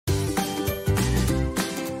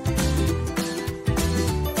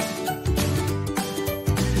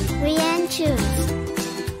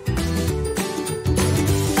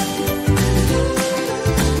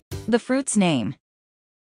The fruit's name.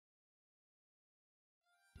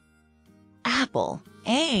 Apple.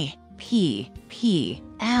 A-P-P-L-E.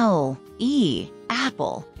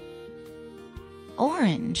 Apple.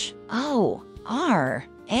 Orange. O-R-A-N-G-E.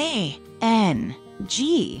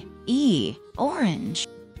 Orange.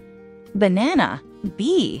 Banana.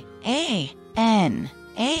 B-A-N-A-N-A.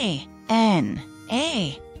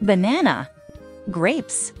 Banana.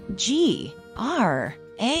 Grapes. G-R-A-P-E-S.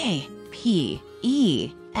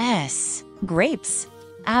 Grapes.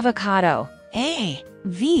 Avocado.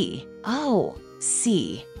 A-V-O-C-A-D-O.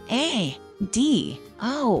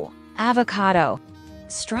 Avocado.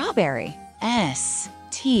 Strawberry.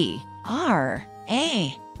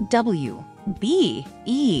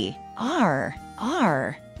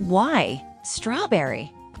 S-T-R-A-W-B-E-R-R-Y.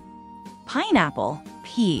 Strawberry. Pineapple.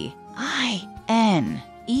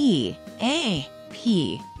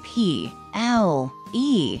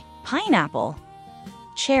 P-I-N-E-A-P-P-L-E. Pineapple.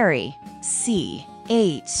 Cherry. C-H-E-R-R-Y.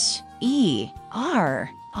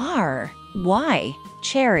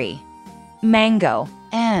 Cherry. Mango.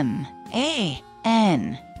 M-A-N-G-O.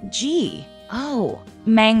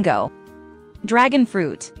 Mango. Dragon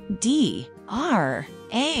fruit.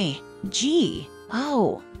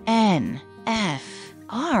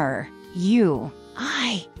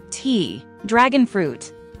 D-R-A-G-O-N-F-R-U-I-T. Dragon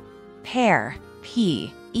fruit. Pear.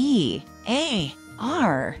 P-E-A-R.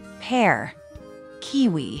 Pear.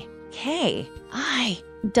 Kiwi. K-I-W-I.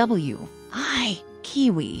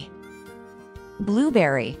 Kiwi.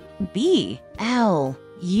 Blueberry. B-L-U-E-B-E-R-R-Y.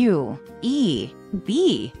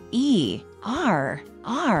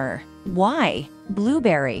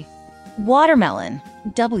 Blueberry. Watermelon.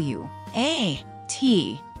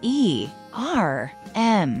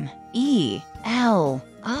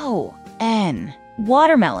 W-A-T-E-R-M-E-L-O-N.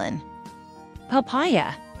 Watermelon.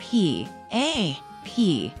 Papaya. P-A-P-A-Y-A.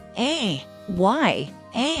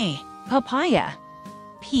 Papaya.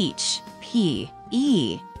 Peach. P-E-A-C-H.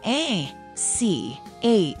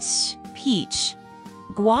 Peach.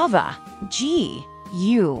 Guava. G-U-A-V-A.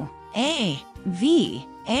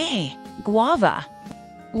 Guava.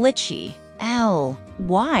 Lychee.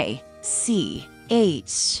 L-Y-C-H-E-E.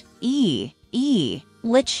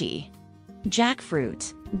 Lychee.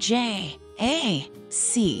 Jackfruit.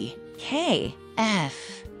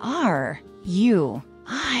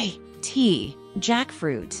 J-A-C-K-F-R-U-I-T.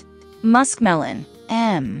 Jackfruit. Muskmelon.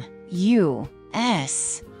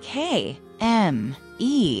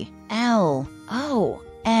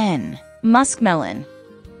 M-U-S-K-M-E-L-O-N. Muskmelon.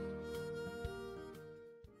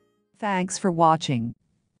 Thanks for watching.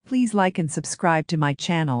 Please like and subscribe to my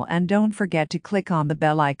channel and don't forget to click on the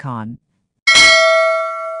bell icon.